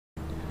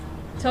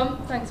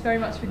Tom, thanks very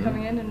much for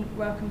coming in and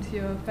welcome to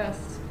your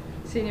first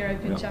Senior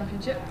Open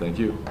Championship. Thank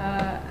you.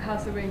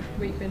 How's the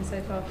week been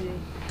so far for you?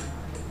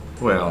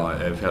 Well,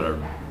 I've had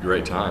a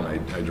great time.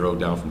 I drove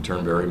down from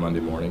Turnberry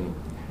Monday morning,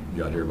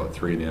 got here about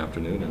 3 in the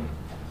afternoon,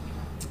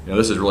 and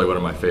this is really one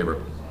of my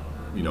favorite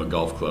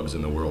golf clubs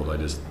in the world. I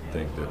just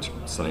think that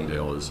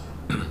Sunningdale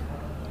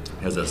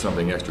has that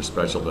something extra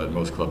special that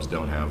most clubs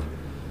don't have.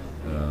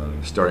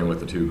 Starting with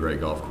the 2 great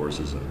golf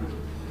courses,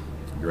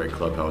 great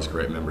clubhouse,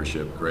 great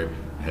membership, great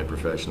head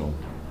professional,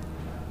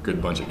 good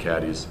bunch of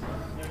caddies.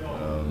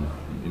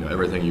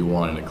 Everything you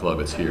want in a club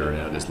is here,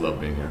 and I just love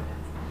being here.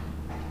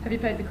 Have you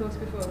played the course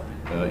before?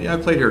 Yeah, I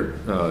played here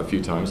a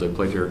few times. I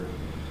played here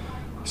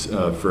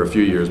for a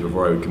few years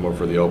before I would come over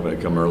for the Open.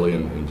 I'd come early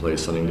and play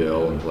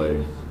Sunningdale and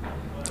play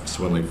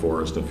Swinley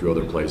Forest and a few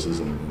other places,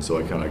 and so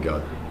I kind of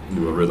got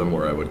into a rhythm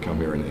where I would come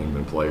here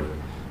and play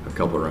a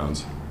couple of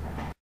rounds.